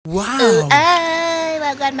Wow!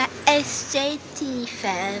 Wagwan my SJT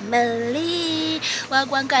family.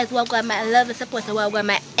 Wagwan guys, wagwan my lovers, supporters, wagwan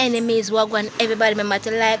my enemies, wagwan everybody. Remember to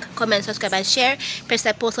like, comment, subscribe and share. Press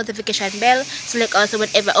that post notification bell. Select also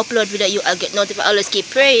whenever I upload video you will get notified. Always keep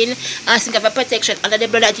praying. Asking for protection under the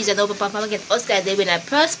blood of Jesus and open papa against us guys. They will not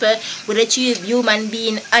prosper. With the choose human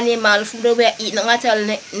being, animal, food that we are eating, not at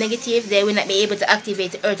all negative, they will not be able to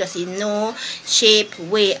activate the earth in no shape,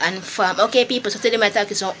 way and form. Okay people, so today my talk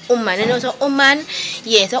is on woman. You know so woman,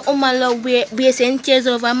 yes, a woman love we send tears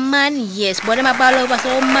over man, yes, but them a ball over so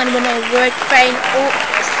woman when I work crying oh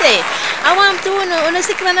say I want to know on a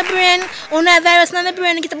sick on the brain, on a virus on the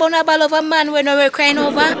brain, get about a ball over man when we're crying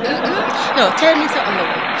over. No, tell me something no.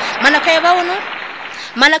 Man a cry over no?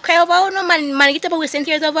 Man a cry over no, man get about we send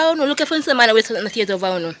tears over no, look for some man we send tears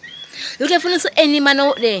over no. Look for any man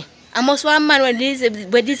out there. I must want man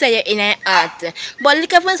with desire in her heart. But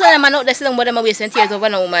look at some man out there still more than wasting tears over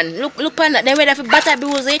no man. Look on that. Then we have to bat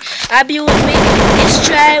abuse me,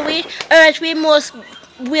 destroy we, hurt we most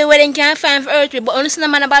we where they can't find for earth we. But honestly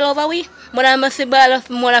man a ball over we. More than must ball of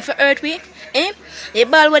more for earth we. Eh? The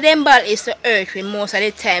ball with them ball is the earth with most of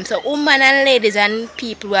the time. So women and ladies and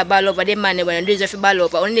people who are ball over the man when they deserve to ball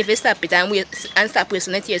over. Only if you stop it and stop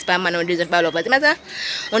wasting the tears per man when they deserve to ball over. Matter?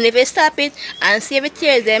 Only if you stop it and save the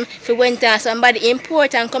tears them if you went to somebody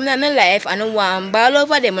important come down in life and you want ball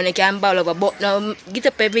over them when you can ball over. But now get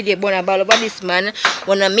up every day but ball over this man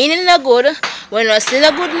when the meaning no good, when you see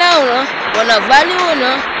no good now, no, when you value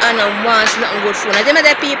no, and you want nothing good for. Now them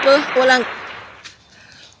other people hold on.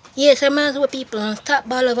 Yes, I'm with people stop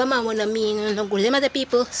ball over man when I mean no good. Them other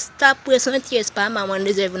people stop wasting tears per man when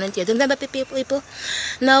deserve no tears. Them other people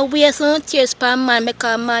now waste no tears per man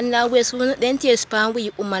because man now waste them tears per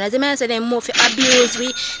we woman. As I say them more for abuse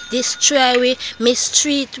we, destroy we,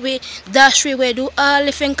 mistreat we, dash we do all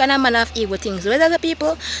different kind of man of evil things. With other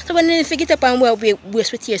people, so when they get up and we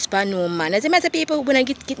waste with tears per no man. As I say people when I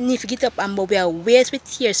get up and we are waste with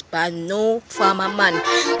tears per no farmer man.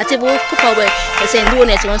 That's if we put away they say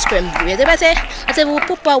donate on sperm. I say, we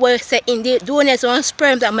put power say in the donors on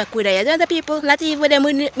sperms that make with the other people, not even them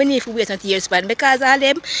we need to wait until years span because all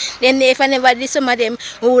them, then if I never did some of them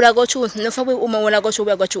who would go through, no for we woman would go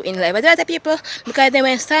through in life. But the other people, because they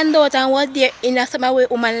went stand out and was there in a some way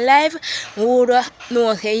woman life, would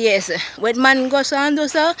know say yes. When man goes on do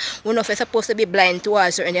so, we're not supposed to be blind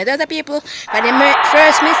towards certain other people. But the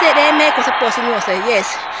first mistake they make was supposed to know say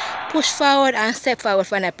yes. Push forward and step forward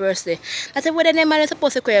for that person. That's what the man is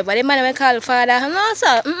supposed to crave. But the man will call father. No,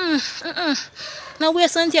 sir. Now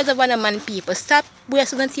waste some tears of one man people. Stop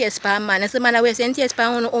wasting tears per man. As the man wasting tears per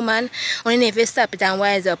one woman, only if you stop it and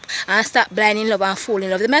wise up and stop blinding love and fooling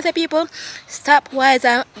love. The matter people, stop wise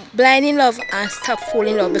and blinding love and stop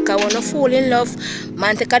fooling love. Because when you fall in love,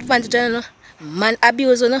 man take advantage of you. Man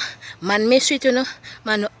abuse you, man mistreat you,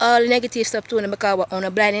 man all negative stuff too because we on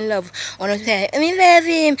a blind in love. On a say, I love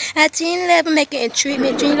him, I in love making treat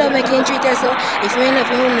me, treat love making treat us. So if you in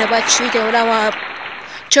love, you will never treat you. You don't want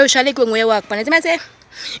cherish all the ground where you walk pan. You know what I say?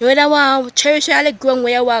 You don't want cherish all the ground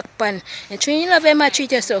where you walk pan. And treat love him and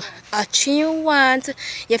treat you so. A treat you want,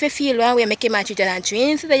 you have to feel one way make him treat you and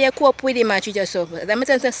treat so that you cope with him and treat you so. That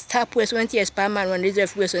means stop wasting tears per man when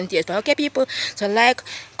deserve wasting tears. Okay people, so like,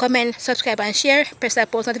 comment, subscribe and share. Press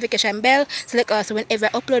that post notification bell. Select also whenever I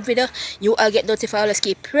upload video, you will get notified. Let's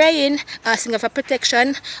keep praying, asking for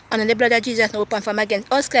protection. And the blood of Jesus no open from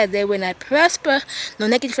against us guys, they will not prosper. No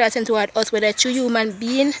negative things toward us, whether true human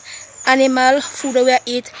being, animal, food that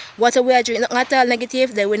we eat, water we are drinking, not all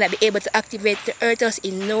negative, they will not be able to activate the earth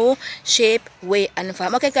in no shape, way and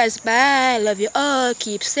form. Okay guys, bye. Love you all.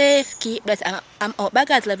 Keep safe, keep blessed. I'm out. Bye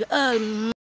guys, love you all.